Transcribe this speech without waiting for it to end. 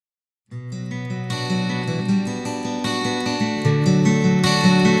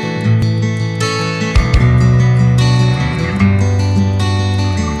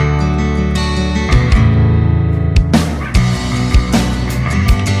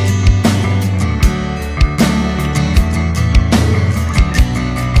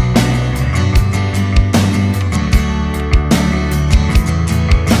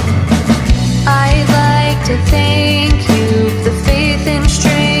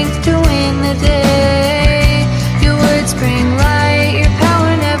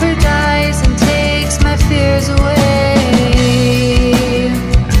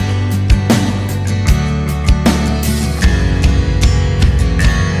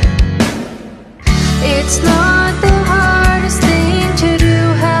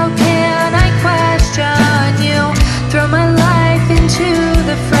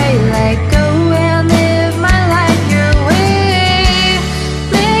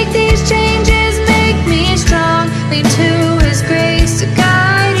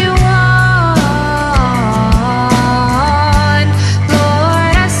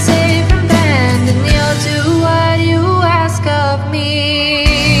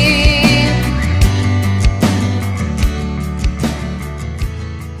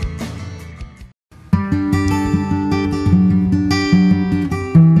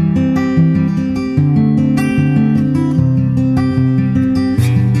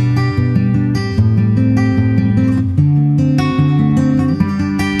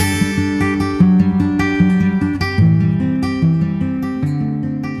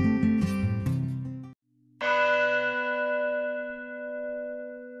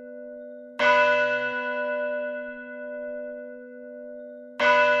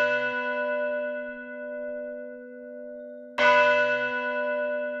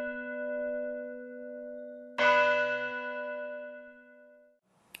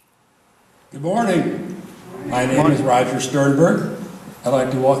Good morning. My name is Sternberg. I'd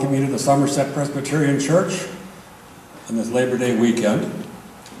like to welcome you to the Somerset Presbyterian Church on this Labor Day weekend.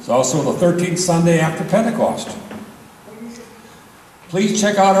 It's also the 13th Sunday after Pentecost. Please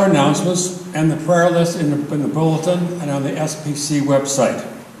check out our announcements and the prayer list in the bulletin and on the SPC website.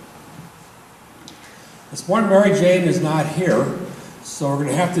 This morning Mary Jane is not here, so we're going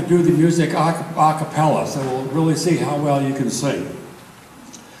to have to do the music a cappella, so we'll really see how well you can sing.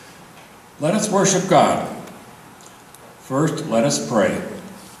 Let us worship God. First, let us pray.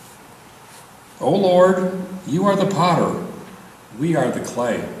 O Lord, you are the potter, we are the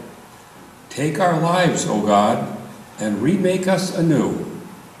clay. Take our lives, O God, and remake us anew.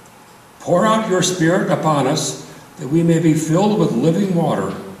 Pour out your Spirit upon us, that we may be filled with living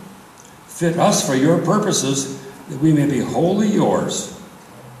water. Fit us for your purposes, that we may be wholly yours.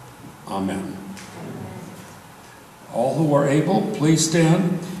 Amen. All who are able, please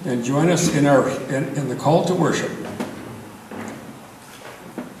stand and join us in the call to worship.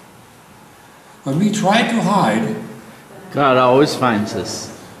 When we try to hide, God always finds us.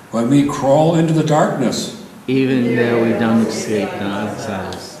 When we crawl into the darkness, even though we don't escape God's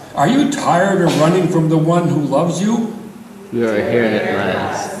eyes. Are you tired of running from the one who loves you? We are here at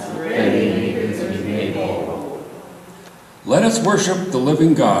last, ready to be made whole. Let us worship the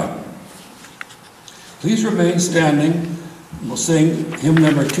living God. Please remain standing. We'll sing hymn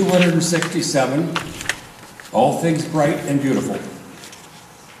number 267, All Things Bright and Beautiful.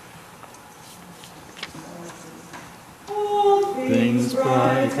 All things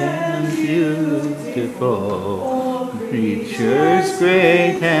bright and beautiful, creatures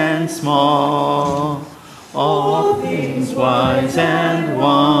great and small, all things wise and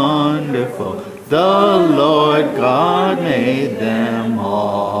wonderful, the Lord God made them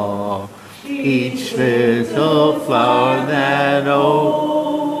all. Each little flower that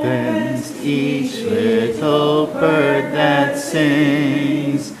opens, each little bird that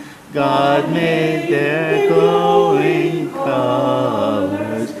sings, God made their glowing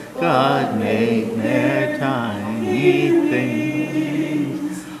colors, God made their tiny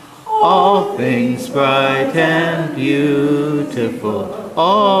things. All things bright and beautiful,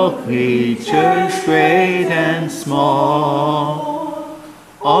 all creatures great and small,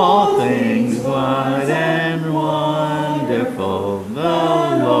 all things wide and wonderful,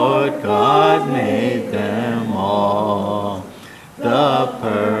 the Lord God made them all. The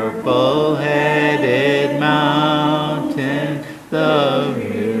purple-headed mountain, the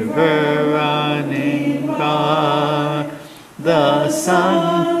river running by, the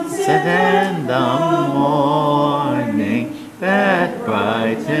sunset and the morning that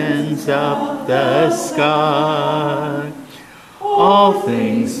brightens up the sky. All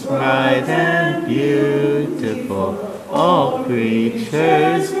things bright and beautiful, all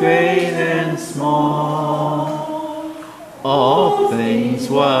creatures great and small, all things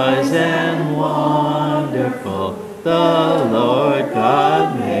wise and wonderful, the Lord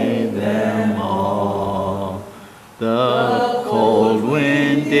God made them all. The cold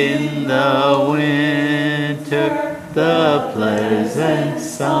wind in the winter, the pleasant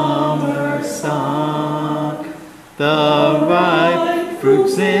summer sun, the ripe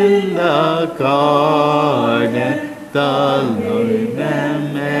fruits in the garden, the Lord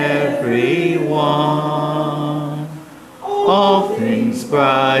them every one. All things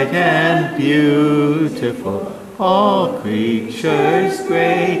bright and beautiful, all creatures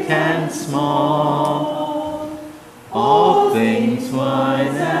great and small, all things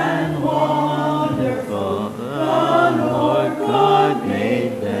wise and wonderful,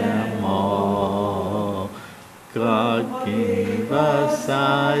 Give us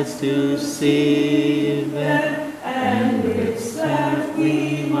eyes to see them, and lips that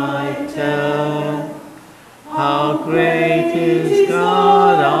we might tell how great is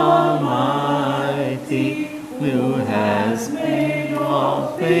God Almighty, who has made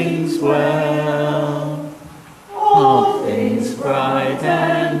all things well, all things bright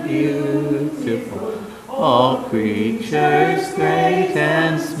and beautiful, all creatures great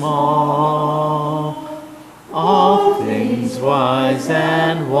and small, all things wise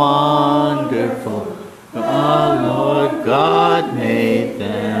and wonderful, our Lord God made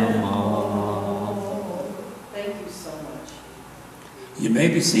them all. Thank you so much. You may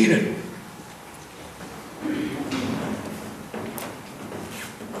be seated.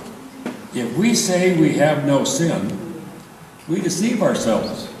 If we say we have no sin, we deceive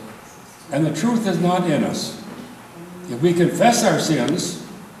ourselves, and the truth is not in us. If we confess our sins,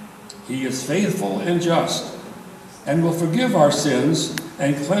 He is faithful and just, and will forgive our sins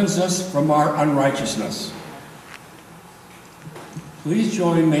and cleanse us from our unrighteousness. Please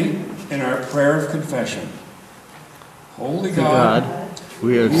join me in our prayer of confession. Holy God,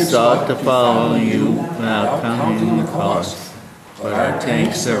 we have sought to follow you without counting the cost, but our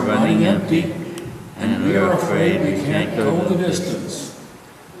tanks are running empty, and we are afraid we can't go the distance.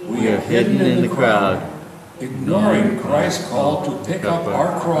 We are hidden in the crowd, ignoring Christ's call to pick up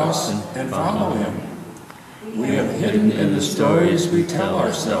our cross and follow Him. We have hidden in the stories we tell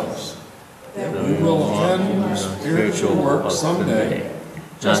ourselves that we will attend our spiritual work someday,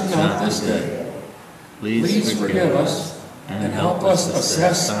 just not this day. Please forgive us and help us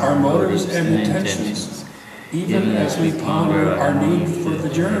assess our motives and intentions, even as we ponder our need for the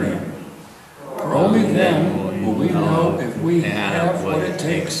journey. For only then will we know if we have what it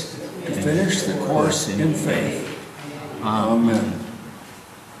takes to finish the course in faith. Amen.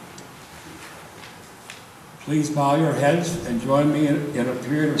 Please bow your heads and join me in a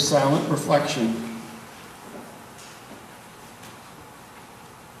period of silent reflection.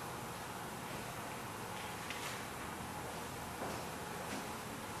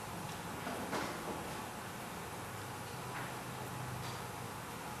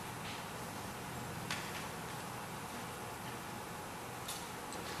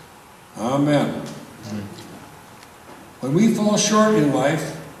 Amen. When we fall short in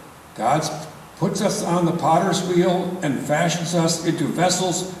life, God puts us on the potter's wheel and fashions us into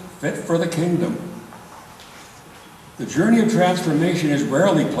vessels fit for the kingdom. The journey of transformation is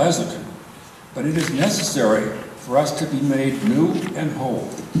rarely pleasant, but it is necessary for us to be made new and whole.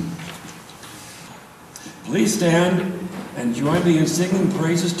 Please stand and join me in singing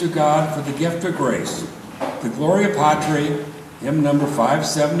praises to God for the gift of grace. The Gloria Patri, hymn number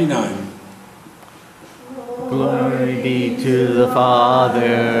 579. Glory be to the Father,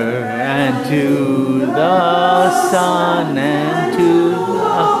 and to the Son, and to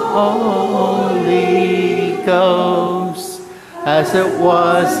the Holy Ghost, as it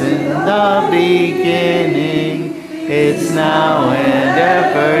was in the beginning, it's now and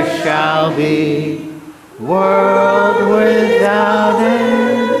ever shall be, world without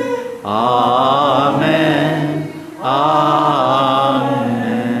end. Amen. Amen.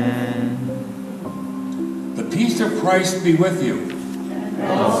 The peace of Christ be with you.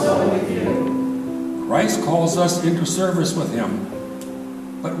 And also with you. Christ calls us into service with Him,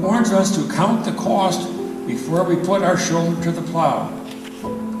 but warns us to count the cost before we put our shoulder to the plow.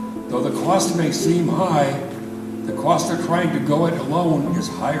 Though the cost may seem high, the cost of trying to go it alone is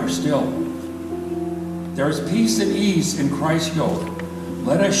higher still. There is peace and ease in Christ's yoke.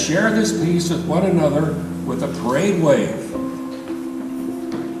 Let us share this peace with one another with a parade wave.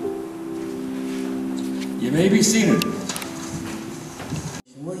 You may be seated.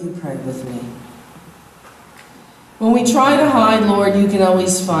 Will you pray with me? When we try to hide, Lord, you can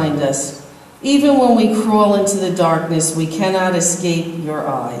always find us. Even when we crawl into the darkness, we cannot escape your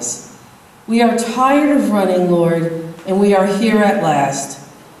eyes. We are tired of running, Lord, and we are here at last.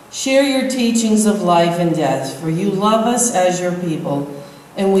 Share your teachings of life and death, for you love us as your people,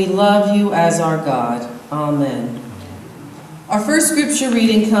 and we love you as our God. Amen. Our first scripture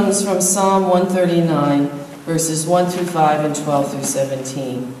reading comes from Psalm 139, verses 1 through 5 and 12 through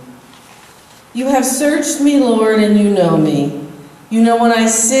 17. You have searched me, Lord, and you know me. You know when I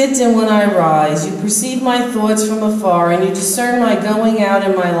sit and when I rise. You perceive my thoughts from afar, and you discern my going out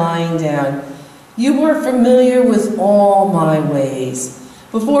and my lying down. You are familiar with all my ways.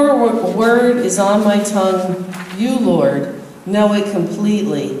 Before a word is on my tongue, you, Lord, know it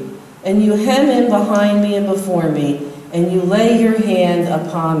completely. And you hem in behind me and before me, and you lay your hand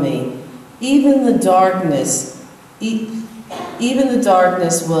upon me. Even the darkness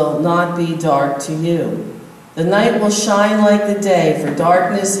will not be dark to you. The night will shine like the day, for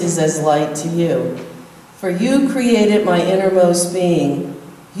darkness is as light to you. For you created my innermost being.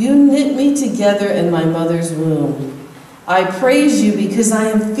 You knit me together in my mother's womb. I praise you because I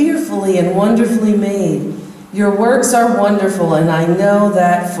am fearfully and wonderfully made. Your works are wonderful, and I know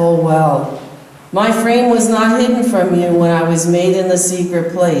that full well. My frame was not hidden from you when I was made in the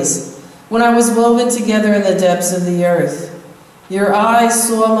secret place, when I was woven together in the depths of the earth. Your eyes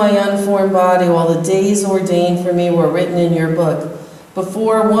saw my unformed body, while the days ordained for me were written in your book,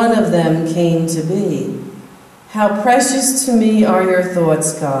 before one of them came to be. How precious to me are your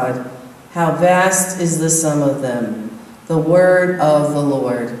thoughts, God. How vast is the sum of them. The word of the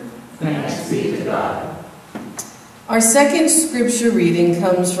Lord. Thanks be to God. Our second scripture reading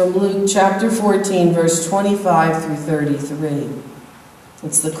comes from Luke chapter 14, verse 25 through 33.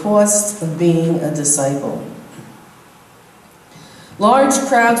 It's the cost of being a disciple. Large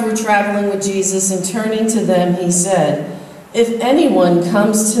crowds were traveling with Jesus, and turning to them, he said, "If anyone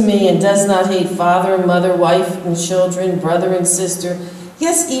comes to me and does not hate father, mother, wife, and children, brother and sister,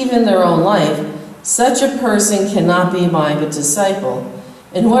 yes, even their own life, such a person cannot be my disciple.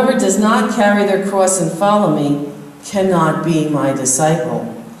 And whoever does not carry their cross and follow me cannot be my disciple.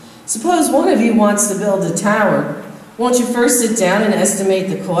 Suppose one of you wants to build a tower. Won't you first sit down and estimate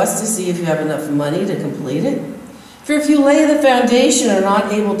the cost to see if you have enough money to complete it? For if you lay the foundation and are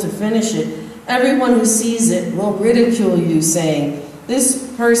not able to finish it, everyone who sees it will ridicule you, saying, 'This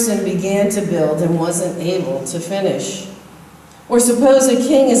person began to build and wasn't able to finish.' Or suppose a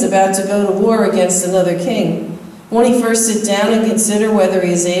king is about to go to war against another king. Won't he first sit down and consider whether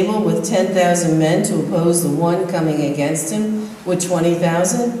he is able with 10,000 men to oppose the one coming against him with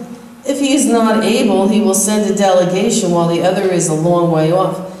 20,000? If he is not able, he will send a delegation while the other is a long way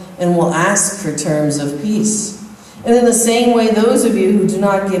off and will ask for terms of peace. And in the same way, those of you who do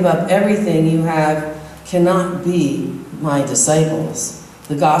not give up everything you have cannot be my disciples."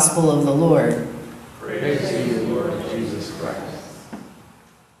 The Gospel of the Lord. Praise to you, Lord Jesus Christ.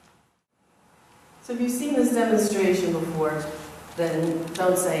 So if you've seen this demonstration before, then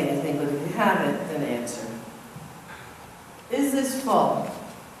don't say anything, but if you haven't, then answer. Is this full?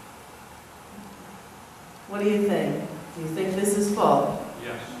 What do you think? Do you think this is full?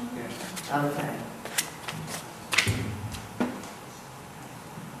 Yes. Okay.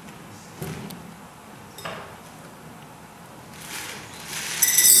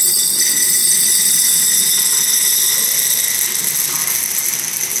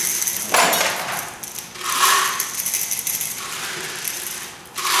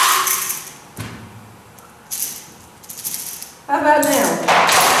 How about now?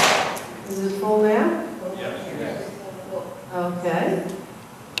 Is it full now? Yes. Okay.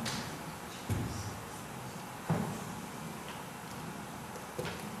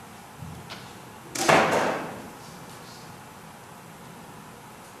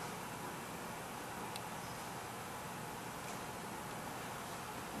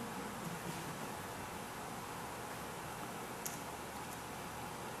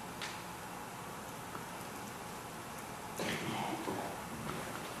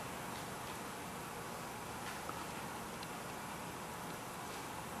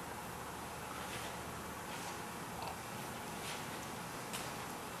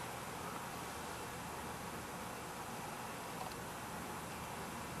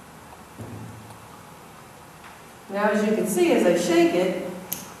 Now, as you can see, as I shake it,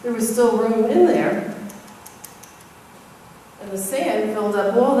 there was still room in there. And the sand filled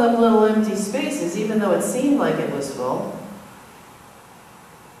up all them little empty spaces, even though it seemed like it was full.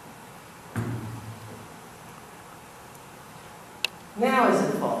 Now is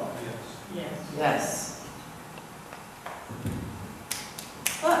it full? Yes. Yes.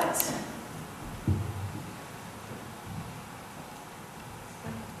 But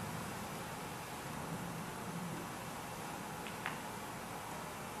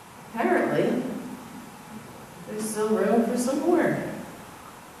apparently, there's still room for some more.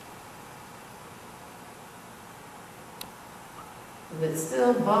 And it's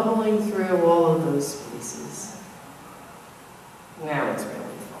still bubbling through all of those spaces. Now it's really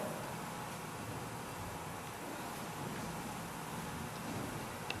full.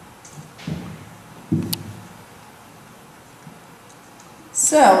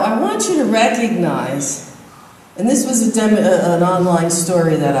 So I want you to recognize, and this was an online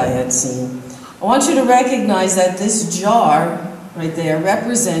story that I had seen. I want you to recognize that this jar right there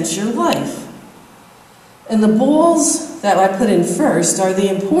represents your life. And the balls that I put in first are the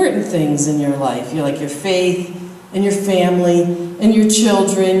important things in your life. You're like your faith and your family and your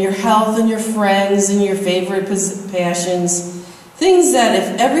children, your health and your friends and your favorite passions. Things that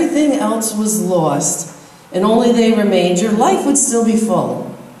if everything else was lost, and only they remained, your life would still be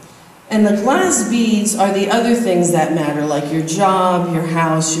full. And the glass beads are the other things that matter, like your job, your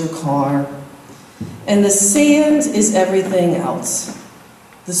house, your car. And the sand is everything else,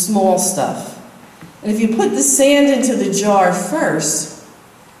 the small stuff. And if you put the sand into the jar first,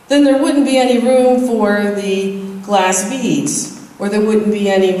 then there wouldn't be any room for the glass beads, or there wouldn't be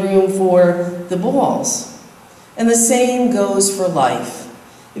any room for the balls. And the same goes for life.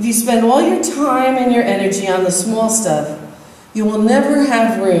 If you spend all your time and your energy on the small stuff, you will never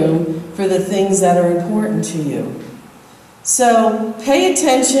have room for the things that are important to you. So pay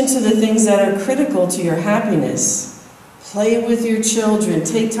attention to the things that are critical to your happiness. Play with your children.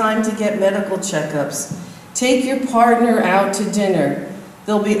 Take time to get medical checkups. Take your partner out to dinner.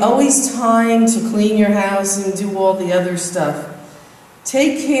 There'll be always time to clean your house and do all the other stuff.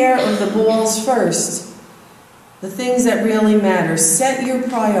 Take care of the balls first, the things that really matter. Set your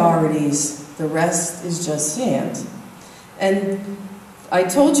priorities. The rest is just sand. And I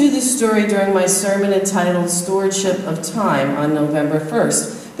told you this story during my sermon entitled Stewardship of Time on November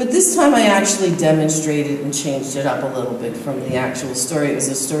 1st, but this time I actually demonstrated and changed it up a little bit from the actual story. It was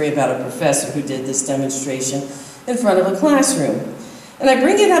a story about a professor who did this demonstration in front of a classroom. And I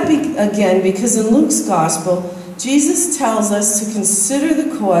bring it up again because in Luke's Gospel, Jesus tells us to consider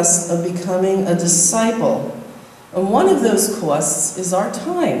the cost of becoming a disciple. And one of those costs is our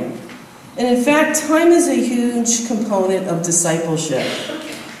time. And in fact, time is a huge component of discipleship.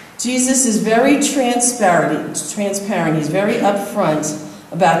 Jesus is very transparent. He's very upfront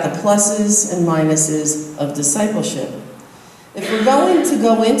about the pluses and minuses of discipleship. If we're going to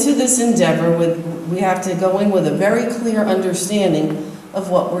go into this endeavor, we have to go in with a very clear understanding of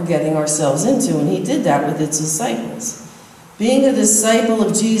what we're getting ourselves into, and he did that with his disciples. Being a disciple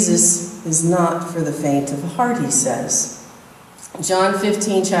of Jesus is not for the faint of heart, he says. John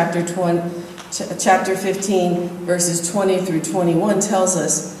 15, chapter 15, verses 20 through 21 tells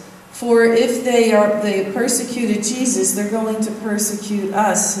us, for if they persecuted Jesus, they're going to persecute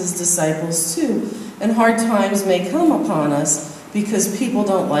us, his disciples, too. And hard times may come upon us because people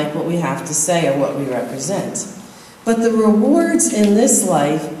don't like what we have to say or what we represent. But the rewards in this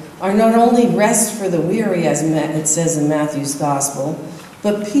life are not only rest for the weary, as it says in Matthew's Gospel,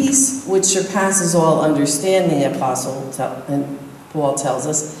 but peace which surpasses all understanding, and Paul tells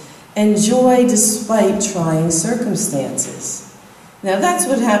us, and joy despite trying circumstances. Now that's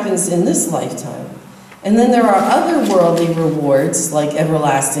what happens in this lifetime. And then there are other worldly rewards, like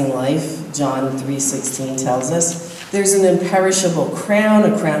everlasting life. John 3:16 tells us. There's an imperishable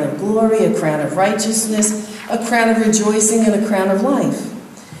crown, a crown of glory, a crown of righteousness, a crown of rejoicing, and a crown of life.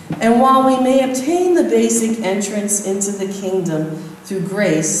 And while we may obtain the basic entrance into the kingdom through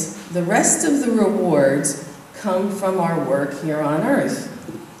grace, the rest of the rewards come from our work here on earth.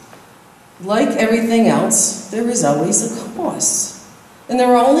 Like everything else, there is always a cost. And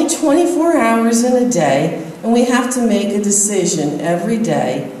there are only 24 hours in a day, and we have to make a decision every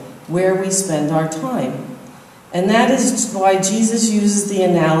day where we spend our time. And that is why Jesus uses the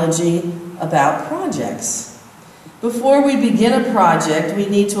analogy about projects. Before we begin a project, we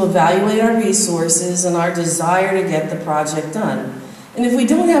need to evaluate our resources and our desire to get the project done. And if we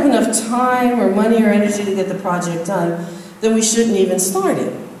don't have enough time or money or energy to get the project done, then we shouldn't even start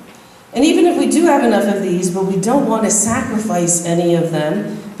it. And even if we do have enough of these, but we don't want to sacrifice any of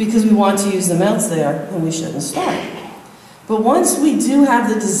them because we want to use them elsewhere, then we shouldn't start. But once we do have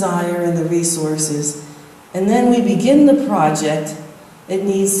the desire and the resources, and then we begin the project, it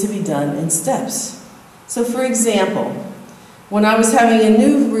needs to be done in steps. So for example, when I was having a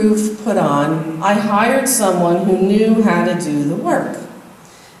new roof put on, I hired someone who knew how to do the work.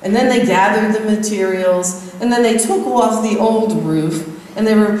 And then they gathered the materials, and then they took off the old roof, and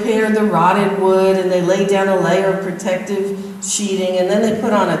they repaired the rotted wood, and they laid down a layer of protective sheeting, and then they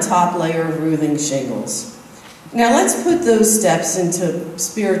put on a top layer of roofing shingles. Now let's put those steps into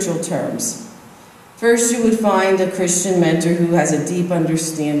spiritual terms. First, you would find a Christian mentor who has a deep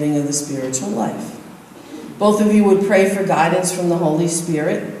understanding of the spiritual life. Both of you would pray for guidance from the Holy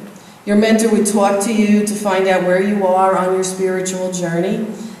Spirit. Your mentor would talk to you to find out where you are on your spiritual journey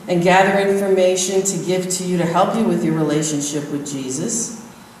and gather information to give to you to help you with your relationship with Jesus.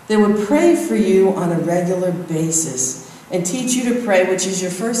 They would pray for you on a regular basis and teach you to pray, which is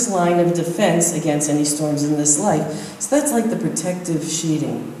your first line of defense against any storms in this life. So that's like the protective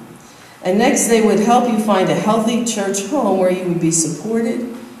sheeting. And next, they would help you find a healthy church home where you would be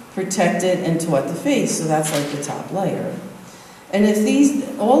supported, protected, and taught the faith. So that's like the top layer. And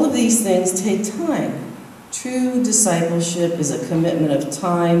if all of these things take time, true discipleship is a commitment of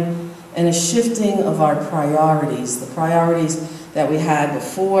time and a shifting of our priorities, the priorities that we had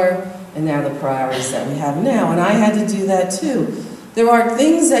before and now the priorities that we have now. And I had to do that too. There are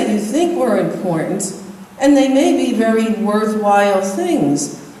things that you think were important, and they may be very worthwhile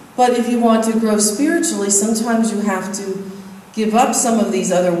things. But if you want to grow spiritually, sometimes you have to give up some of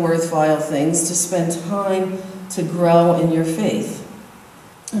these other worthwhile things to spend time to grow in your faith.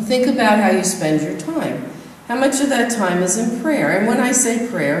 And think about how you spend your time. How much of that time is in prayer? And when I say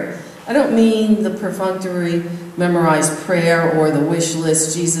prayer, I don't mean the perfunctory memorized prayer or the wish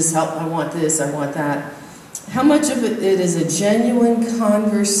list, Jesus help, I want this, I want that. How much of it is a genuine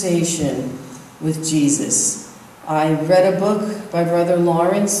conversation with Jesus? I read a book by Brother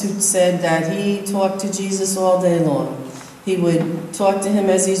Lawrence who said that he talked to Jesus all day long. He would talk to him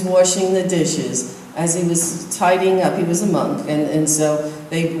as he's washing the dishes, as he was tidying up. He was a monk, and so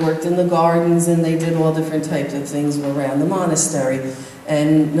they worked in the gardens and they did all different types of things around the monastery.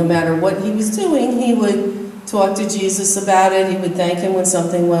 And no matter what he was doing, he would talk to Jesus about it. He would thank him when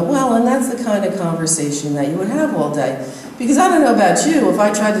something went well, and that's the kind of conversation that you would have all day. Because I don't know about you, if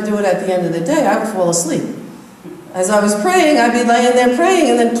I tried to do it at the end of the day, I would fall asleep. As I was praying, I'd be laying there praying,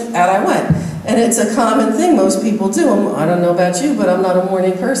 and then out I went. And it's a common thing most people do. I don't know about you, but I'm not a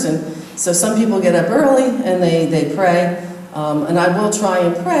morning person. So some people get up early and they pray. And I will try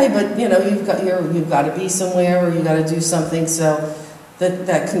and pray, but you know, you've got to be somewhere or you've got to do something. So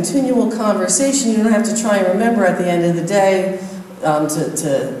that continual conversation, you don't have to try and remember at the end of the day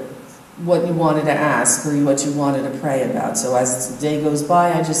to what you wanted to ask or what you wanted to pray about. So as the day goes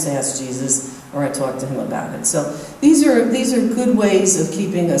by, I just ask Jesus or I talk to him about it. So these are good ways of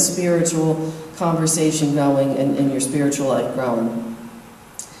keeping a spiritual conversation going and your spiritual life growing.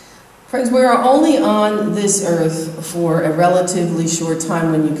 Friends, we are only on this earth for a relatively short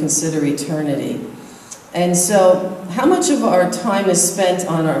time when you consider eternity. And so how much of our time is spent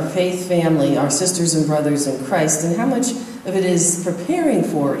on our faith family, our sisters and brothers in Christ, and how much of it is preparing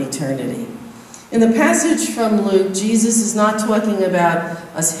for eternity? In the passage from Luke, Jesus is not talking about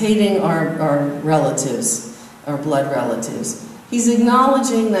us hating our relatives, our blood relatives. He's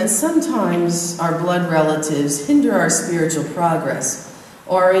acknowledging that sometimes our blood relatives hinder our spiritual progress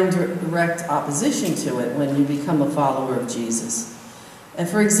or are in direct opposition to it when you become a follower of Jesus. And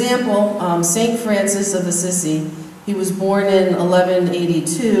for example, St. Francis of Assisi, he was born in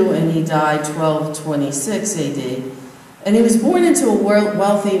 1182 and he died 1226 AD. And he was born into a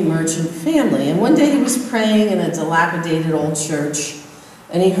wealthy merchant family. And one day he was praying in a dilapidated old church,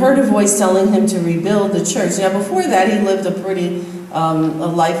 and he heard a voice telling him to rebuild the church. Now before that, he lived a pretty a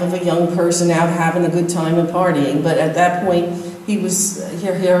life of a young person out having a good time and partying. But at that point, he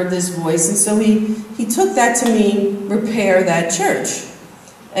heard this voice, and so he took that to mean repair that church.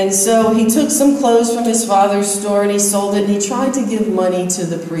 And so he took some clothes from his father's store and he sold it, and he tried to give money to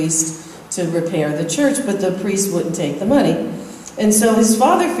the priest to repair the church, but the priest wouldn't take the money. And so his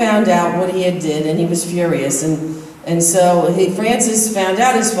father found out what he had did, and he was furious. And so Francis found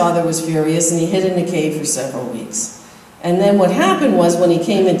out his father was furious, and he hid in a cave for several weeks. And then what happened was, when he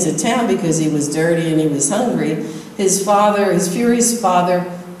came into town because he was dirty and he was hungry, his furious father,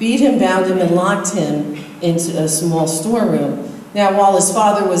 beat him, bound him, and locked him into a small storeroom. Now, while his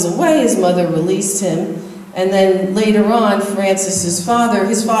father was away, his mother released him. And then later on, his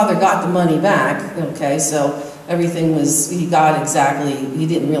father got the money back, okay, so everything he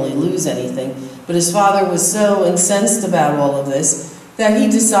didn't really lose anything. But his father was so incensed about all of this that he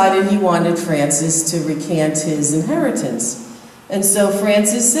decided he wanted Francis to recant his inheritance. And so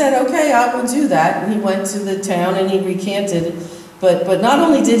Francis said, okay, I will do that. And he went to the town and he recanted. But not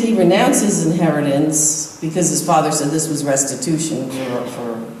only did he renounce his inheritance, because his father said this was restitution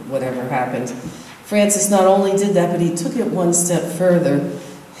for whatever happened, Francis not only did that, but he took it one step further.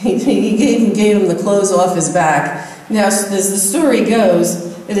 He gave him the clothes off his back. Now, as the story goes,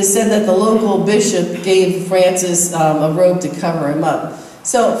 it is said that the local bishop gave Francis a robe to cover him up.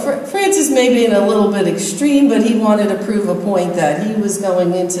 So Francis may be in a little bit extreme, but he wanted to prove a point that he was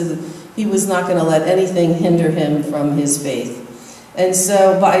he was not going to let anything hinder him from his faith. And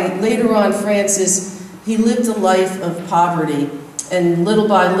so later on, Francis, he lived a life of poverty, and little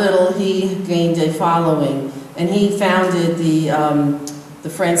by little he gained a following, and he founded the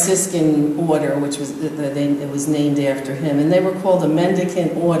Franciscan order, which it was named after him, and they were called a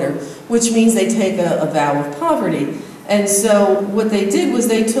mendicant order, which means they take a vow of poverty. And so what they did was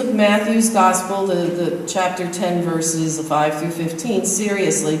they took Matthew's Gospel, the chapter 10, verses 5 through 15,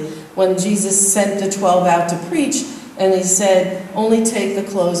 seriously when Jesus sent the 12 out to preach, and he said, only take the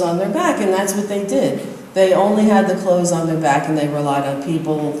clothes on their back, and that's what they did. They only had the clothes on their back, and they relied on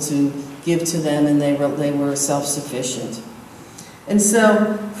people to give to them, and they were self-sufficient. And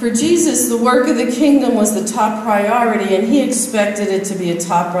so for Jesus, the work of the kingdom was the top priority, and he expected it to be a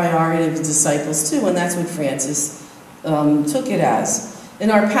top priority of the disciples too, and that's what Francis took it as. In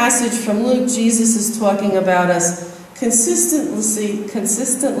our passage from Luke, Jesus is talking about us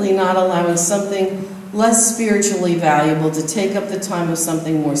consistently not allowing something less spiritually valuable to take up the time of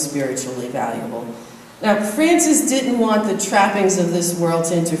something more spiritually valuable. Now, Francis didn't want the trappings of this world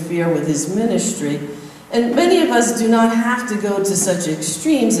to interfere with his ministry, and many of us do not have to go to such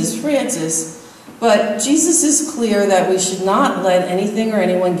extremes as Francis, but Jesus is clear that we should not let anything or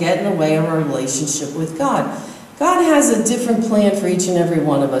anyone get in the way of our relationship with God. God has a different plan for each and every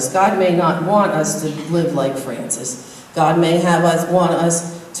one of us. God may not want us to live like Francis. God may want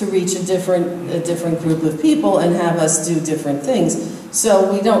us to reach a different group of people and have us do different things.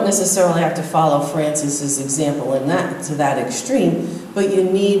 So we don't necessarily have to follow Francis's example to that extreme, but you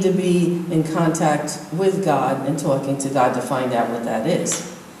need to be in contact with God and talking to God to find out what that is.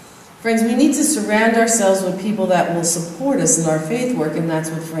 Friends, we need to surround ourselves with people that will support us in our faith work, and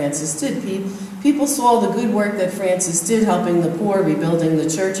that's what Francis did. People saw the good work that Francis did, helping the poor, rebuilding the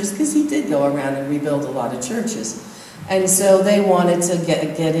churches, because he did go around and rebuild a lot of churches. And so they wanted to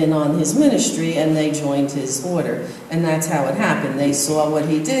get in on his ministry, and they joined his order. And that's how it happened. They saw what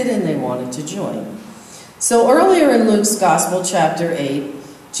he did, and they wanted to join. So earlier in Luke's Gospel, chapter 8,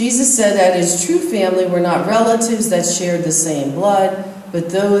 Jesus said that his true family were not relatives that shared the same blood, but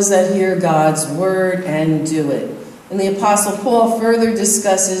those that hear God's word and do it. And the Apostle Paul further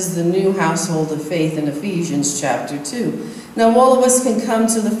discusses the new household of faith in Ephesians chapter 2. Now all of us can come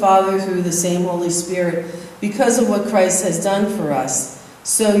to the Father through the same Holy Spirit because of what Christ has done for us.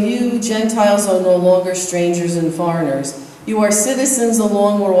 So you Gentiles are no longer strangers and foreigners. You are citizens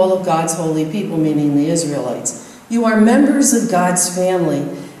along with all of God's holy people, meaning the Israelites. You are members of God's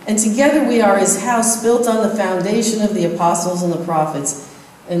family. And together we are his house, built on the foundation of the apostles and the prophets.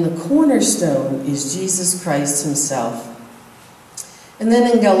 And the cornerstone is Jesus Christ himself. And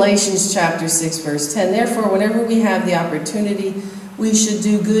then in Galatians chapter 6, verse 10, therefore, whenever we have the opportunity, we should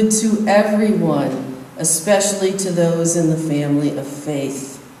do good to everyone, especially to those in the family of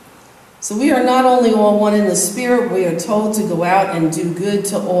faith. So we are not only all one in the Spirit, we are told to go out and do good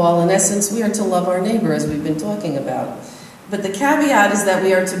to all. In essence, we are to love our neighbor, as we've been talking about. But the caveat is that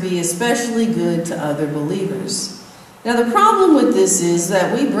we are to be especially good to other believers. Now the problem with this is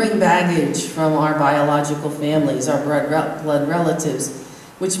that we bring baggage from our biological families, our blood relatives,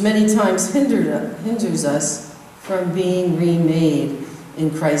 which many times hinders us from being remade in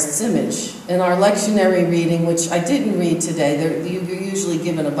Christ's image. In our lectionary reading, which I didn't read today, you're usually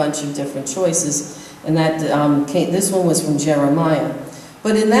given a bunch of different choices, and this one was from Jeremiah.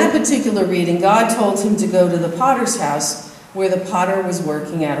 But in that particular reading, God told him to go to the potter's house where the potter was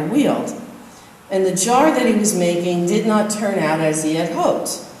working at a wheel. And the jar that he was making did not turn out as he had hoped.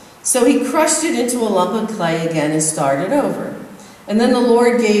 So he crushed it into a lump of clay again and started over. And then the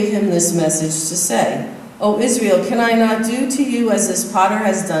Lord gave him this message to say, O Israel, can I not do to you as this potter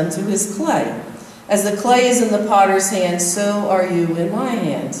has done to his clay? As the clay is in the potter's hands, so are you in my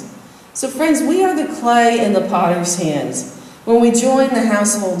hands. So friends, we are the clay in the potter's hands. When we join the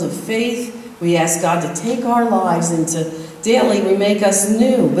household of faith, we ask God to take our lives into daily remake us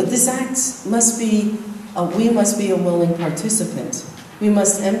new. But this act we must be a willing participant. We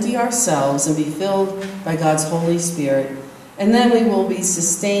must empty ourselves and be filled by God's Holy Spirit. And then we will be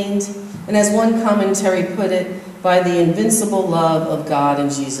sustained, and as one commentary put it, by the invincible love of God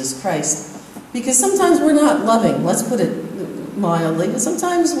and Jesus Christ. Because sometimes we're not loving, let's put it mildly, but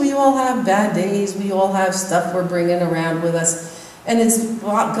sometimes we all have bad days, we all have stuff we're bringing around with us, and it's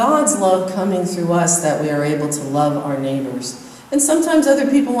God's love coming through us that we are able to love our neighbors. And sometimes other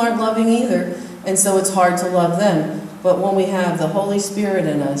people aren't loving either, and so it's hard to love them. But when we have the Holy Spirit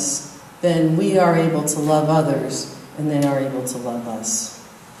in us, then we are able to love others, and they are able to love us.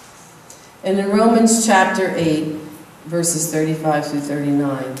 And in Romans chapter 8, verses 35 through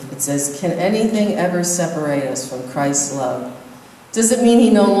 39, it says, can anything ever separate us from Christ's love? Does it mean he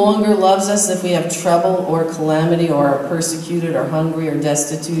no longer loves us if we have trouble or calamity or are persecuted or hungry or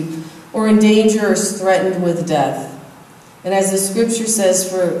destitute or in danger or threatened with death? And as the scripture says,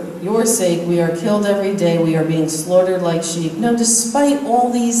 for your sake we are killed every day, we are being slaughtered like sheep. No, despite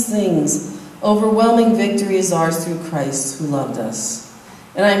all these things, overwhelming victory is ours through Christ who loved us.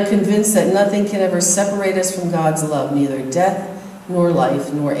 And I am convinced that nothing can ever separate us from God's love, neither death nor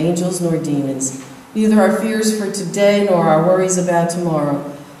life, nor angels nor demons, neither our fears for today nor our worries about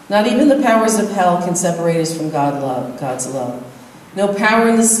tomorrow. Not even the powers of hell can separate us from God's love. No power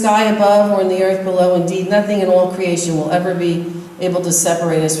in the sky above or in the earth below, indeed nothing in all creation will ever be able to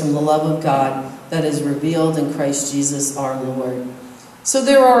separate us from the love of God that is revealed in Christ Jesus our Lord. So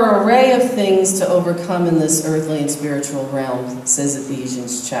there are an array of things to overcome in this earthly and spiritual realm, says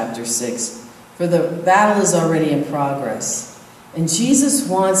Ephesians chapter 6. For the battle is already in progress. And Jesus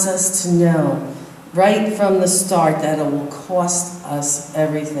wants us to know right from the start that it will cost us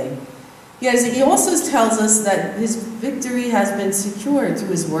everything. Yes, he also tells us that his victory has been secured through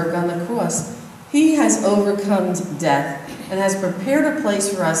his work on the cross. He has overcome death and has prepared a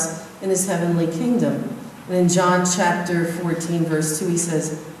place for us in his heavenly kingdom. And in John chapter 14, verse 2, he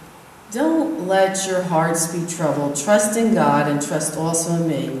says, "Don't let your hearts be troubled. Trust in God and trust also in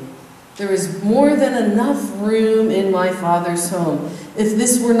me. There is more than enough room in my Father's home. If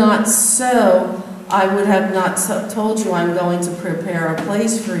this were not so, I would have not told you I'm going to prepare a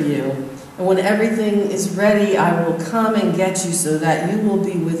place for you. And when everything is ready, I will come and get you so that you will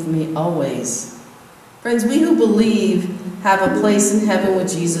be with me always." Friends, we who believe have a place in heaven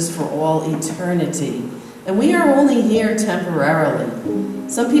with Jesus for all eternity. And we are only here temporarily.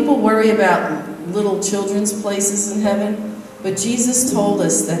 Some people worry about little children's places in heaven, but Jesus told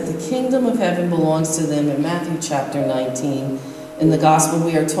us that the kingdom of heaven belongs to them in Matthew chapter 19. In the gospel,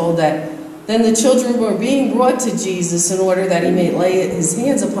 we are told that then the children were being brought to Jesus in order that he may lay his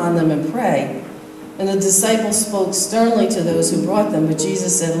hands upon them and pray. And the disciples spoke sternly to those who brought them, but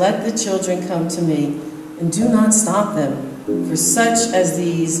Jesus said, "Let the children come to me, and do not stop them, for such as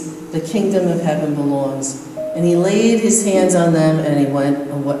these the kingdom of heaven belongs." And he laid his hands on them, and he went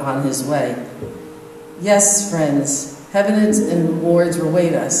on his way. Yes, friends, heaven and rewards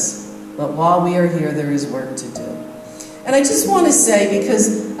await us, but while we are here, there is work to do. And I just want to say, because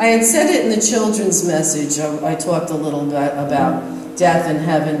I had said it in the children's message, I talked a little bit about death and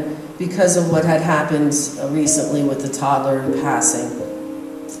heaven because of what had happened recently with the toddler passing.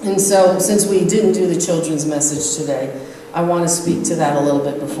 And so, since we didn't do the children's message today, I want to speak to that a little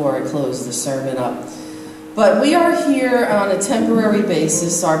bit before I close the sermon up. But we are here on a temporary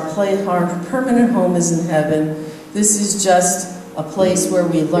basis. Our permanent home is in heaven. This is just a place where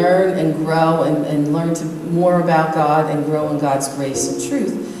we learn and grow and learn more about God and grow in God's grace and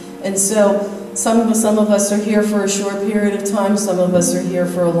truth. And so some of us are here for a short period of time, some of us are here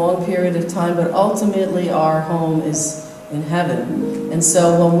for a long period of time, but ultimately our home is in heaven. And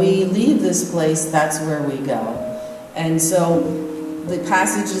so when we leave this place, that's where we go. And so the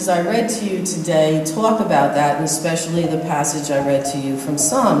passages I read to you today talk about that, and especially the passage I read to you from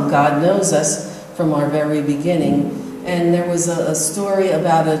Psalm. God knows us from our very beginning. And there was a story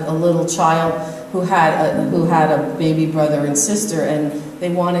about a little child who had a baby brother and sister, and they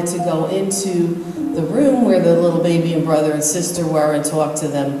wanted to go into the room where the little baby and brother and sister were and talk to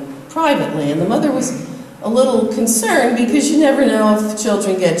them privately. And the mother was a little concerned because you never know if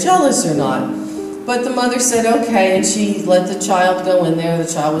children get jealous or not. But the mother said okay, and she let the child go in there.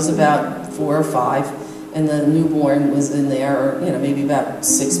 The child was about 4 or 5, and the newborn was in there, or maybe about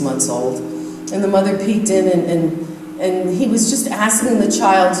 6 months old. And the mother peeked in, and he was just asking the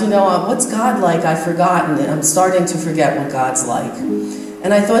child, what's God like? I've forgotten it. I'm starting to forget what God's like.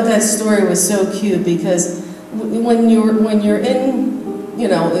 And I thought that story was so cute, because when you're in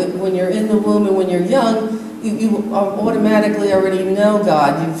the womb and when you're young, you automatically already know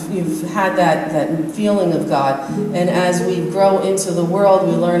God. You've had that feeling of God. And as we grow into the world,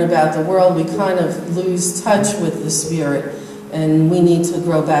 we learn about the world, we kind of lose touch with the Spirit, and we need to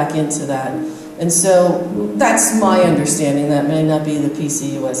grow back into that. And so that's my understanding. That may not be the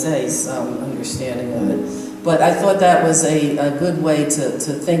PCUSA's understanding of it. But I thought that was a good way to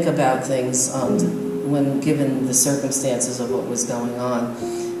think about things when given the circumstances of what was going on.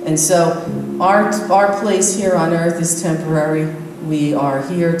 And so our place here on earth is temporary. We are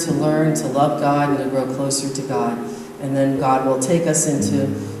here to learn to love God and to grow closer to God. And then God will take us into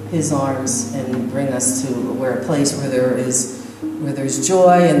his arms and bring us to a place where there's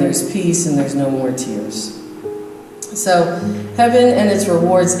joy and there's peace and there's no more tears. So heaven and its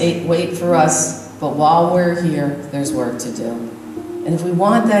rewards wait for us, but while we're here, there's work to do. And if we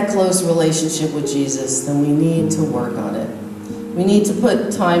want that close relationship with Jesus, then we need to work on it. We need to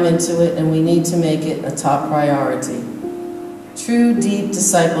put time into it, and we need to make it a top priority. True, deep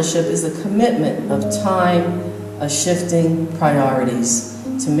discipleship is a commitment of time, a shifting priorities,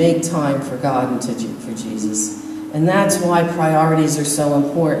 to make time for God and for Jesus. And that's why priorities are so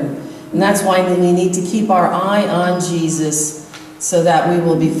important. And that's why we need to keep our eye on Jesus so that we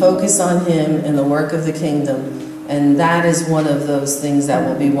will be focused on him and the work of the kingdom. And that is one of those things that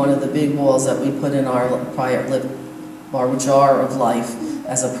will be one of the big walls that we put in our jar of life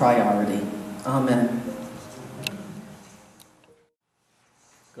as a priority. Amen.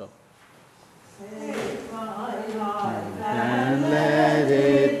 Go. Take my life and let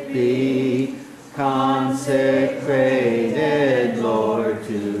it be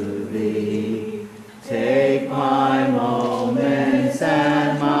to thee. Take my moments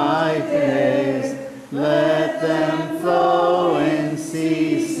and my days, let them flow in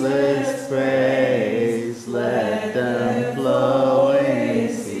ceaseless praise. Let them flow in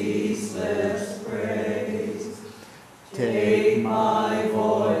ceaseless praise. Take my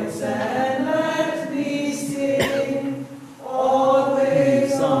voice and let me sing,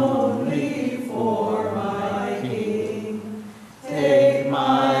 always only for my King. Take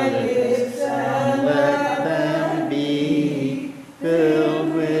my lips and let them be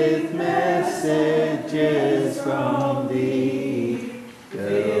filled with messages from thee,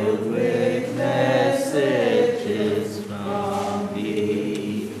 filled with messages from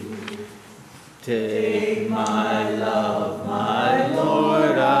thee. Take my love, my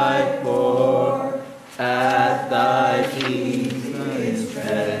Lord, I pour at thy feet in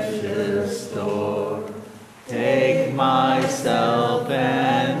precious store. Take myself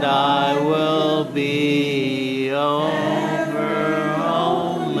and I will be ever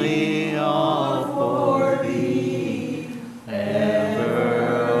only all for thee,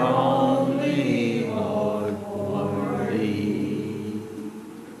 ever only Lord for thee.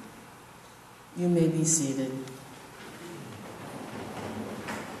 You may be seated.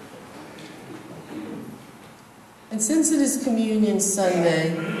 And since it is Communion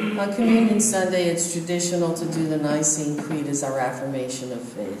Sunday, on Communion Sunday it's traditional to do the Nicene Creed as our affirmation of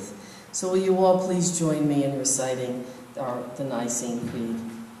faith. So will you all please join me in reciting the Nicene Creed.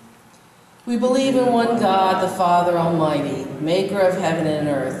 We believe in one God, the Father Almighty, maker of heaven and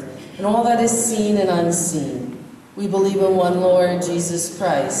earth, and all that is seen and unseen. We believe in one Lord, Jesus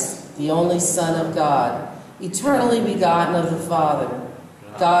Christ, the only Son of God, eternally begotten of the Father,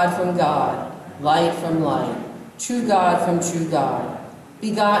 God from God, light from light, true God from true God,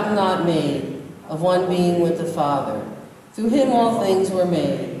 begotten, not made, of one being with the Father. Through him all things were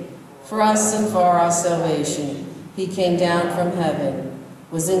made. For us and for our salvation, he came down from heaven,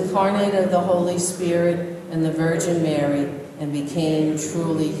 was incarnate of the Holy Spirit and the Virgin Mary, and became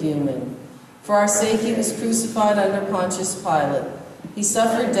truly human. For our sake he was crucified under Pontius Pilate. He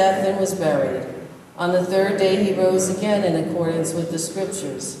suffered death and was buried. On the third day he rose again in accordance with the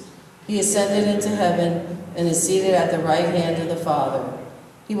Scriptures. He ascended into heaven and is seated at the right hand of the Father.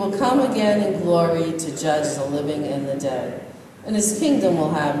 He will come again in glory to judge the living and the dead, and his kingdom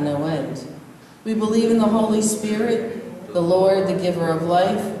will have no end. We believe in the Holy Spirit, the Lord, the giver of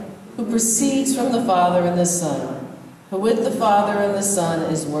life, who proceeds from the Father and the Son, who with the Father and the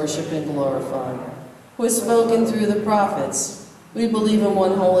Son is worshipped and glorified, who has spoken through the prophets. We believe in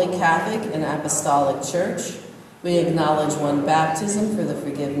one holy Catholic and Apostolic Church. We acknowledge one baptism for the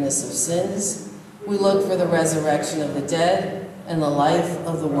forgiveness of sins. We look for the resurrection of the dead and the life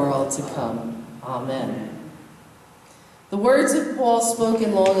of the world to come. Amen. The words of Paul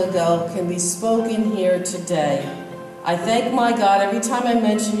spoken long ago can be spoken here today. I thank my God every time I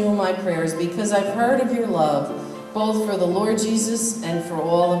mention you in my prayers because I've heard of your love, both for the Lord Jesus and for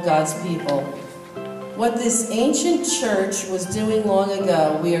all of God's people. What this ancient church was doing long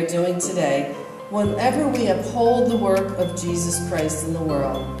ago, we are doing today, whenever we uphold the work of Jesus Christ in the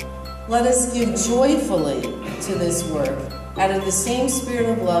world. Let us give joyfully to this work, out of the same spirit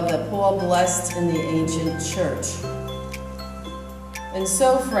of love that Paul blessed in the ancient church. And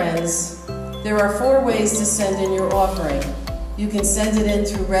so, friends, there are 4 ways to send in your offering. You can send it in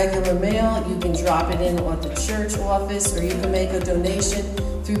through regular mail, you can drop it in at the church office, or you can make a donation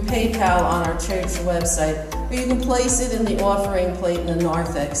through PayPal on our church website, or you can place it in the offering plate in the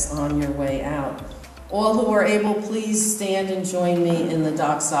narthex on your way out. All who are able, please stand and join me in the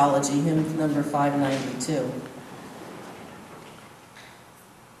doxology, hymn number 592.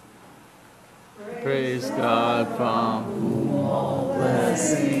 Praise God from whom all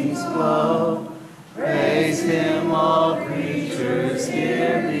blessings flow. Praise him, all creatures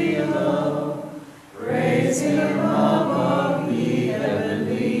here below. Praise him above the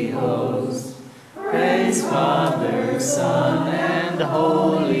heavenly host. Praise Father, Son, and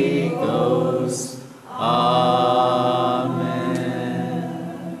Holy Ghost. Amen.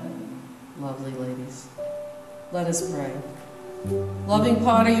 Lovely ladies. Let us pray. Loving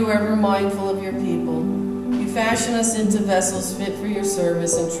Potter, you are ever mindful of your people. You fashion us into vessels fit for your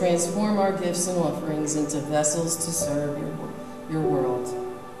service and transform our gifts and offerings into vessels to serve your world.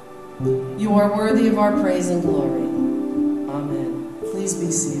 You are worthy of our praise and glory. Amen. Please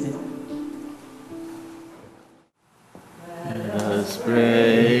be seated. Let us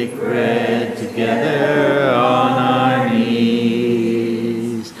break bread together on our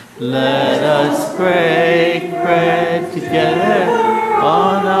knees. Let us break bread together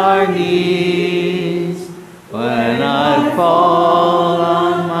on our knees. When I fall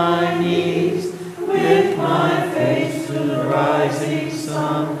on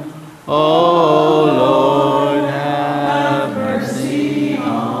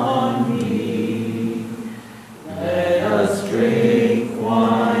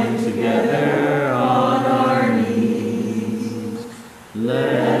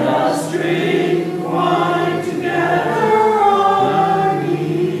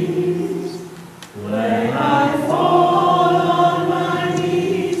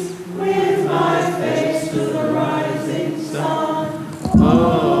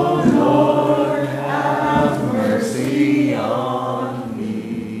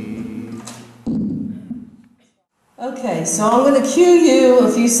going to cue you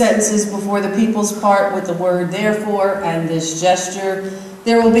a few sentences before the people's part with the word therefore and this gesture.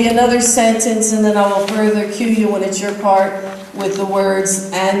 There will be another sentence, and then I will further cue you when it's your part with the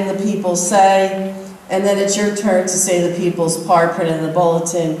words and the people say. And then it's your turn to say the people's part printed in the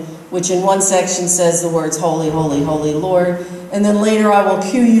bulletin, which in one section says the words holy, holy, holy Lord. And then later I will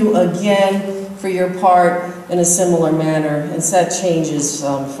cue you again for your part in a similar manner. And that changes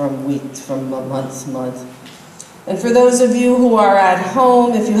from month to month. And for those of you who are at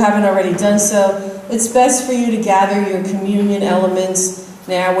home, if you haven't already done so, it's best for you to gather your communion elements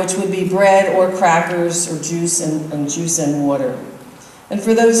now, which would be bread or crackers or juice and water. And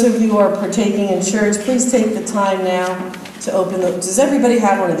for those of you who are partaking in church, please take the time now to open the... Does everybody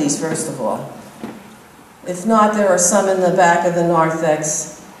have one of these, first of all? If not, there are some in the back of the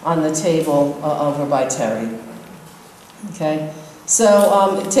narthex on the table over by Terry. Okay?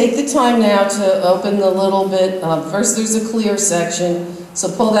 So take the time now to open the little bit. First, there's a clear section, so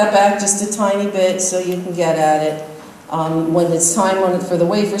pull that back just a tiny bit so you can get at it. When it's time for the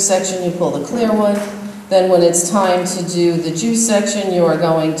wafer section, you pull the clear one. Then when it's time to do the juice section, you are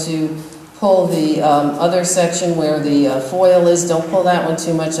going to pull the other section where the foil is. Don't pull that one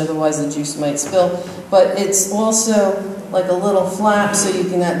too much, otherwise the juice might spill. But it's also like a little flap, so you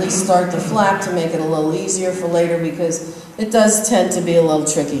can at least start the flap to make it a little easier for later, because it does tend to be a little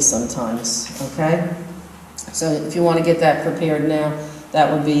tricky sometimes, okay? So if you want to get that prepared now, that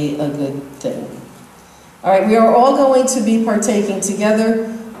would be a good thing. All right, we are all going to be partaking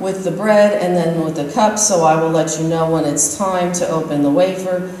together with the bread and then with the cup, so I will let you know when it's time to open the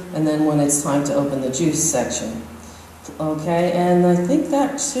wafer and then when it's time to open the juice section. Okay, and I think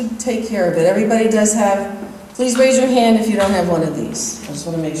that should take care of it. Everybody does have, please raise your hand if you don't have one of these. I just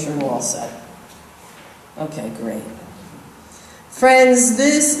want to make sure we're all set. Okay, great. Friends,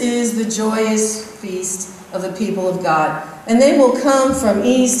 this is the joyous feast of the people of God, and they will come from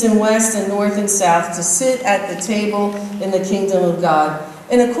east and west and north and south to sit at the table in the kingdom of God.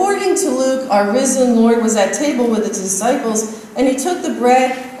 And according to Luke, our risen Lord was at table with his disciples, and he took the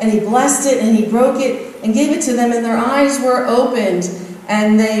bread, and he blessed it, and he broke it, and gave it to them, and their eyes were opened,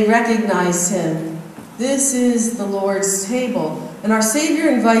 and they recognized him. This is the Lord's table. And our Savior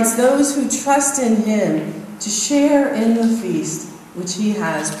invites those who trust in him to share in the feast which he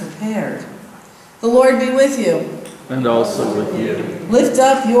has prepared. The Lord be with you. And also with you. Lift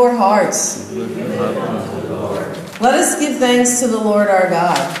up your hearts. Lift them up unto the Lord. Let us give thanks to the Lord our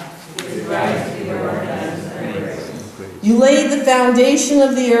God. You laid the foundation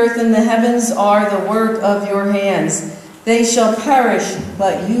of the earth, and the heavens are the work of your hands. They shall perish,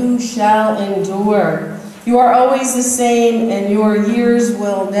 but you shall endure. You are always the same, and your years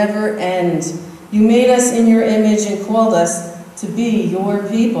will never end. You made us in your image and called us to be your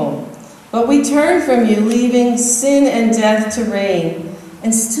people. But we turned from you, leaving sin and death to reign.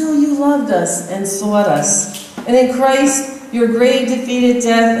 And still you loved us and sought us. And in Christ, your grave defeated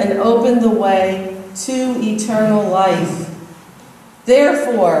death and opened the way to eternal life.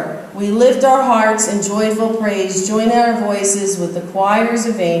 Therefore, we lift our hearts in joyful praise, join our voices with the choirs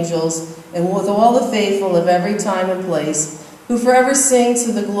of angels and with all the faithful of every time and place, who forever sing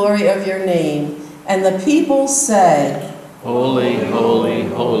to the glory of your name. And the people say, Holy, holy,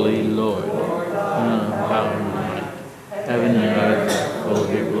 holy Lord, power and might, heaven and earth are full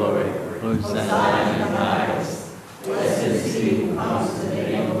of your glory. Hosanna in the highest. Blessed is he who comes in the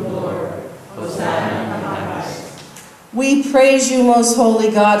name of the Lord. Hosanna in the highest. We praise you, most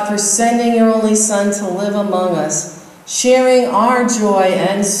holy God, for sending your only Son to live among us, sharing our joy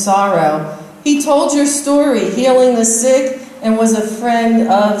and sorrow. He told your story, healing the sick, and was a friend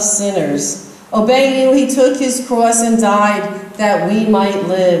of sinners. Obeying you, he took his cross and died that we might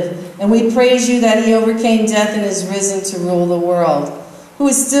live. And we praise you that he overcame death and is risen to rule the world. Who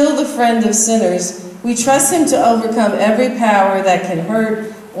is still the friend of sinners, we trust him to overcome every power that can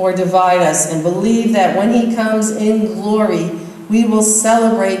hurt or divide us, and believe that when he comes in glory, we will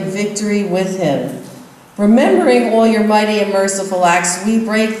celebrate victory with him. Remembering all your mighty and merciful acts, we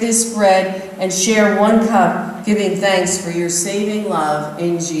break this bread and share one cup, giving thanks for your saving love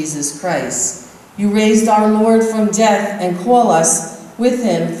in Jesus Christ. You raised our Lord from death and call us with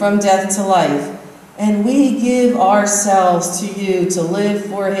him from death to life. And we give ourselves to you to live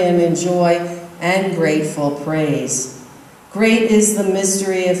for him in joy and grateful praise. Great is the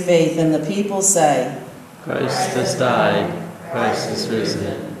mystery of faith, and the people say, Christ has died, Christ is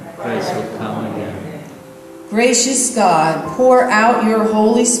risen, Christ will come again. Gracious God, pour out your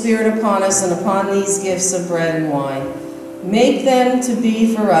Holy Spirit upon us and upon these gifts of bread and wine. Make them to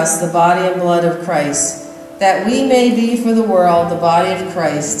be for us the body and blood of Christ, that we may be for the world the body of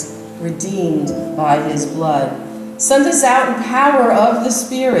Christ, redeemed by his blood. Send us out in power of the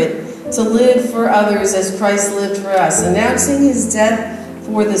Spirit to live for others as Christ lived for us, announcing his death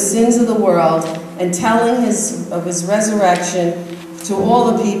for the sins of the world and telling of his resurrection to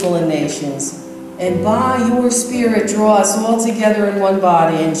all the people and nations. And by your Spirit draw us all together in one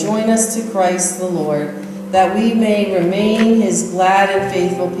body and join us to Christ the Lord, that we may remain his glad and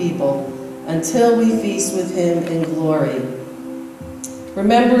faithful people until we feast with him in glory.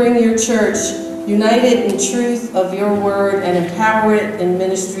 Remembering your church, unite it in truth of your word and empower it in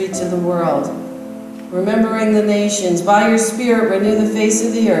ministry to the world. Remembering the nations, by your Spirit renew the face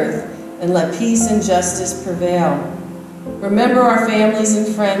of the earth and let peace and justice prevail. Remember our families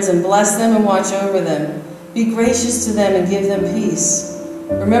and friends and bless them and watch over them. Be gracious to them and give them peace.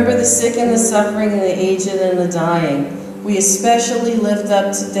 Remember the sick and the suffering and the aged and the dying. We especially lift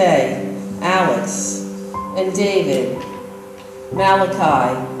up today Alex and David,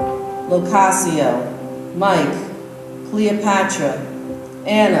 Malachi, Locasio, Mike, Cleopatra,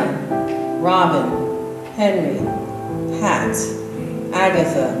 Anna, Robin, Henry, Pat,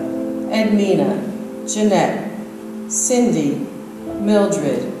 Agatha, Edmina, Jeanette, Cindy,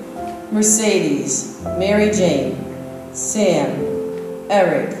 Mildred, Mercedes, Mary Jane, Sam,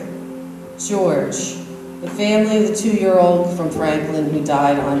 Eric, George, the family of the 2-year-old from Franklin who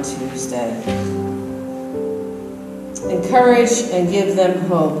died on Tuesday. Encourage and give them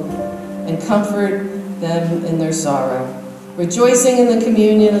hope and comfort them in their sorrow. Rejoicing in the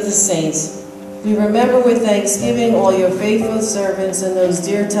communion of the saints, we remember with thanksgiving all your faithful servants and those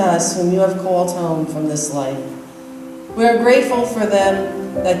dear to us whom you have called home from this life. We are grateful for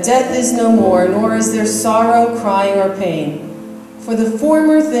them that death is no more, nor is there sorrow, crying, or pain. For the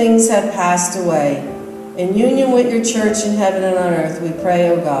former things have passed away. In union with your church in heaven and on earth, we pray,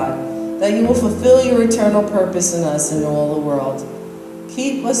 O God, that you will fulfill your eternal purpose in us and all the world.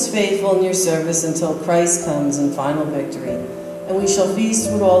 Keep us faithful in your service until Christ comes in final victory, and we shall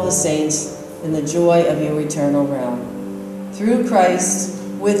feast with all the saints in the joy of your eternal realm. Through Christ,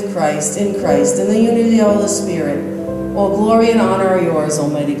 with Christ, in the unity of the Holy Spirit, all glory and honor are yours,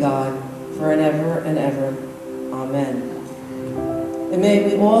 Almighty God, for and ever. Amen. And may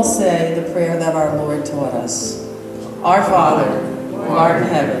we all say the prayer that our Lord taught us. Our Father, who art in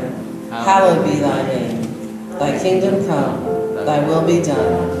heaven, hallowed be thy name. Thy kingdom come, thy will be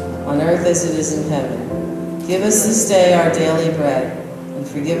done, on earth as it is in heaven. Give us this day our daily bread, and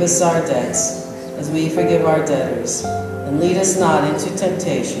forgive us our debts, as we forgive our debtors. And lead us not into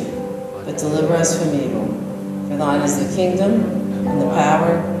temptation, but deliver us from evil. For thine is the kingdom, and the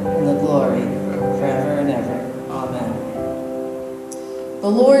power, and the glory, forever and ever. Amen. The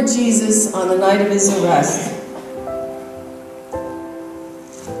Lord Jesus, on the night of his arrest,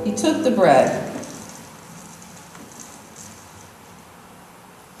 he took the bread,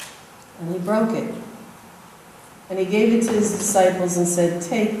 and he broke it. And he gave it to his disciples and said,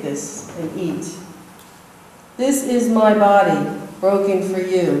 "Take this and eat. This is my body, broken for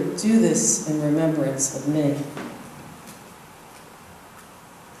you. Do this in remembrance of me."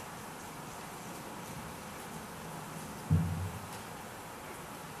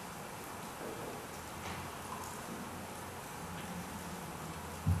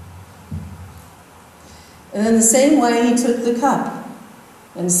 And in the same way, he took the cup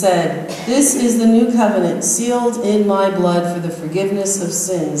and said, "This is the new covenant, sealed in my blood for the forgiveness of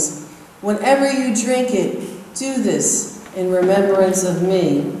sins. Whenever you drink it, do this in remembrance of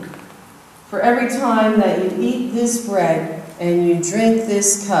me. For every time that you eat this bread and you drink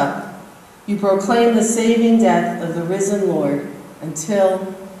this cup, you proclaim the saving death of the risen Lord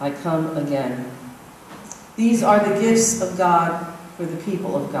until I come again." These are the gifts of God for the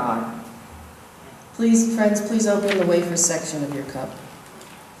people of God. Please, friends, please open the wafer section of your cup.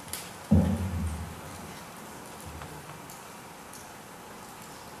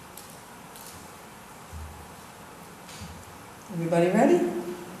 Everybody ready?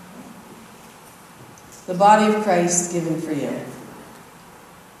 The body of Christ given for you.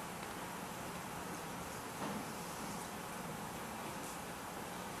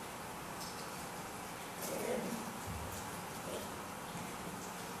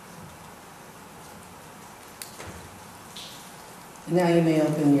 Now you may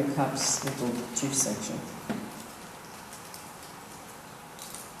open your cups with the juice section.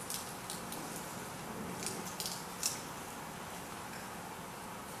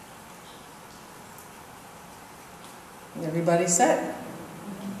 Everybody set?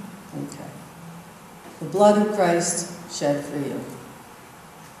 Okay. The blood of Christ shed for you.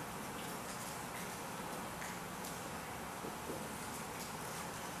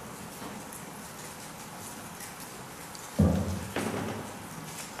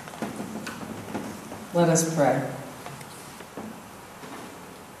 Let us pray.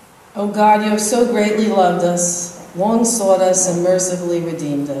 O God, you have so greatly loved us, long sought us, and mercifully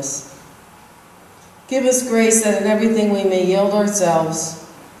redeemed us. Give us grace that in everything we may yield ourselves,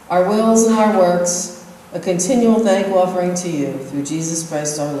 our wills and our works, a continual thank offering to you, through Jesus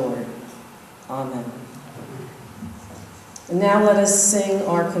Christ our Lord. Amen. And now let us sing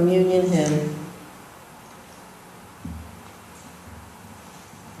our communion hymn.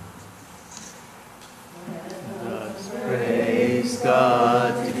 Let's praise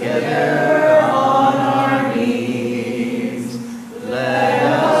God together on our knees. Let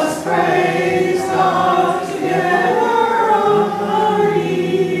us praise God together on our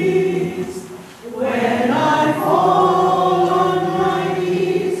knees. When I fall on my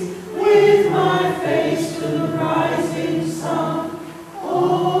knees with my face to the rising sun,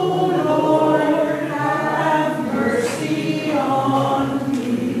 oh Lord, have mercy on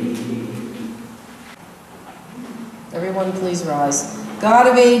me. Everyone please rise. God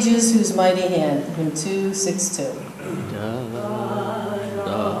of ages, whose mighty hand, hymn 262. God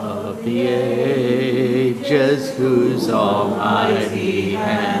of the ages, whose almighty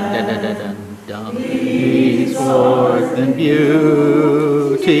hand leads forth in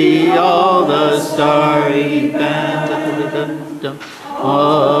beauty all the starry band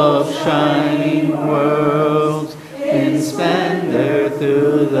of shining worlds in splendor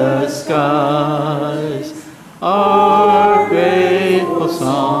through the skies. Our grateful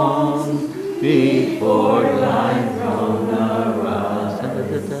songs before thy throne arise.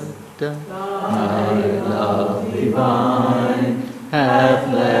 Thy love divine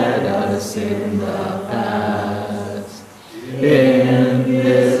hath led us in the past. In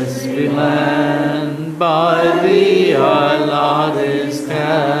this free land by thee our lot is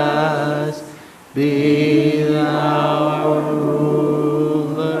cast. Be thou our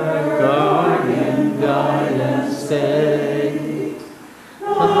ruler, guardian, guide and stay.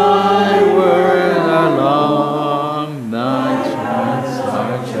 Thy word our law, thy truths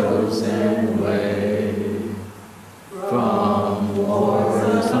our chosen way. From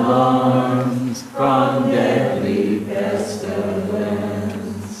wars and alarms, from deadly pestilence,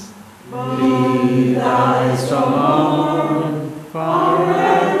 be thy strong arm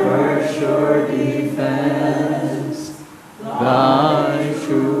forever sure defense. Thy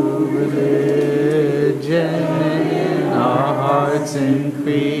true religion in our hearts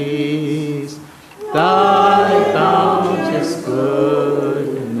increase. Thy bounteous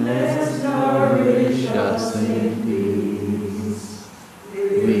goodness nourish us in peace.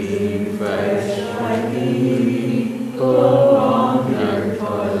 Refresh when we go on our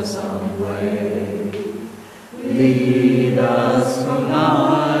toilsome way. Lead us from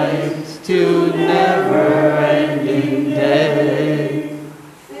night to never-ending day.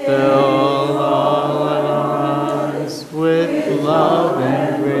 Fill all our lives with love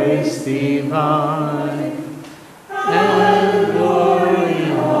and grace divine, and glory,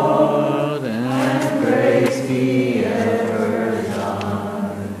 Lord, and praise be ever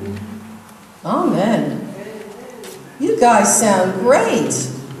thine. Amen. You guys sound great.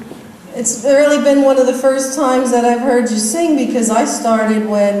 It's really been one of the first times that I've heard you sing, because I started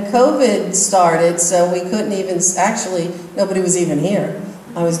when COVID started, so we couldn't even, actually, nobody was even here.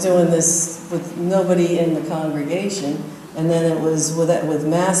 I was doing this with nobody in the congregation, and then it was with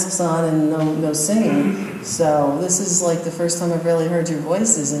masks on and no singing. So this is like the first time I've really heard your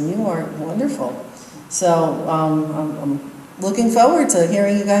voices, and you are wonderful. So I'm looking forward to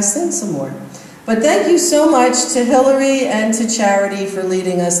hearing you guys sing some more. But thank you so much to Hillary and to Charity for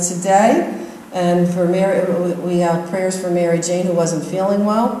leading us today. And for Mary, we have prayers for Mary Jane, who wasn't feeling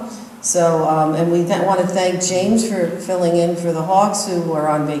well. So, and we want to thank James for filling in for the Hawks, who are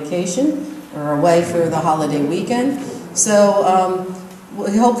on vacation or away for the holiday weekend. So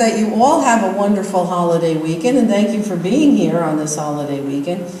we hope that you all have a wonderful holiday weekend, and thank you for being here on this holiday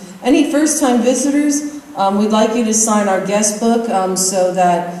weekend. Any first-time visitors, we'd like you to sign our guest book so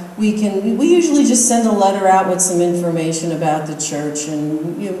that we usually just send a letter out with some information about the church,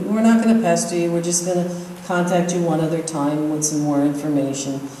 and we're not going to pester you. We're just going to contact you one other time with some more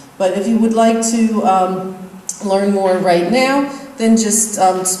information. But if you would like to learn more right now, then just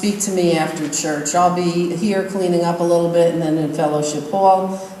speak to me after church. I'll be here cleaning up a little bit, and then in Fellowship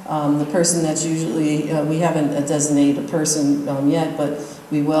Hall. The person that's usually, we haven't designated a person yet, but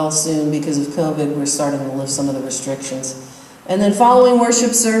we will soon. Because of COVID, we're starting to lift some of the restrictions. And then following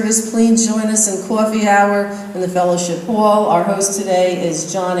worship service, please join us in coffee hour in the Fellowship Hall. Our host today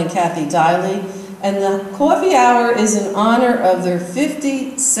is John and Kathy Diley. And the coffee hour is in honor of their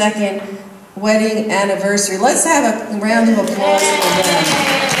 52nd wedding anniversary. Let's have a round of applause for them.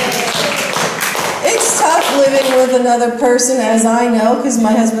 It's tough living with another person, as I know, because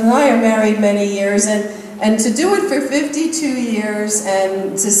my husband and I are married many years, and to do it for 52 years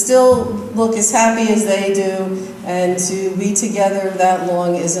and to still look as happy as they do and to be together that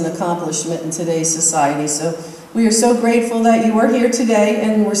long is an accomplishment in today's society. So we are so grateful that you are here today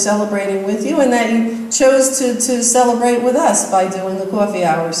and we're celebrating with you, and that you chose to celebrate with us by doing the coffee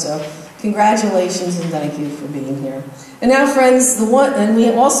hour. So congratulations and thank you for being here. And now, friends, and we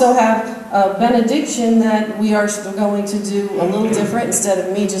also have a benediction that we are going to do a little different. Instead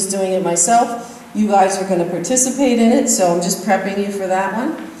of me just doing it myself, you guys are going to participate in it, so I'm just prepping you for that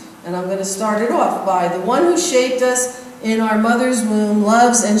one. And I'm going to start it off by the one who shaped us in our mother's womb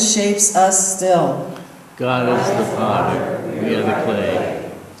loves and shapes us still. God is the Father, we are the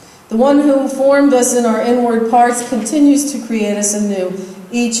clay. The one who formed us in our inward parts continues to create us anew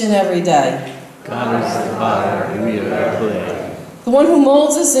each and every day. God is the Father, we are the clay. The one who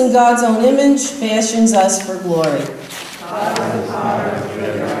molds us in God's own image fashions us for glory. God is the Father, we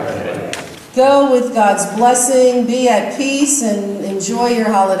are the clay. Go with God's blessing, be at peace, and enjoy your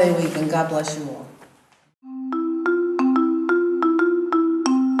holiday weekend. God bless you all.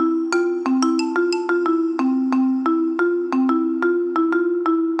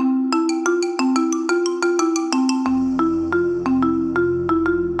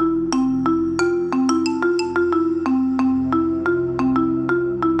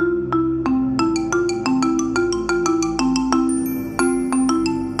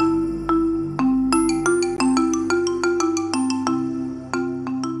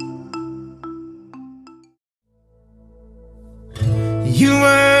 You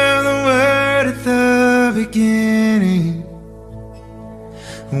were the Word at the beginning,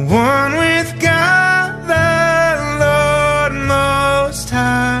 one with God the Lord Most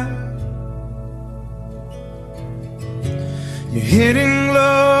High. Your hidden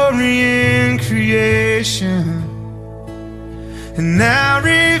glory in creation, and now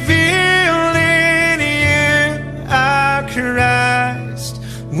revealed in you, our Christ.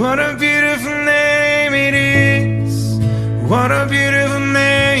 What a beautiful name it is. What a beautiful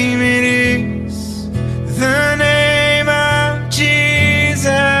name it is, the name of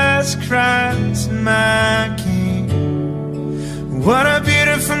Jesus Christ, my King. What a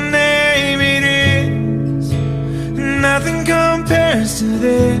beautiful name it is, nothing compares to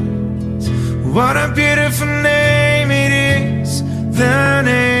this. What a beautiful name it is, the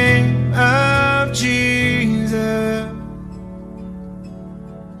name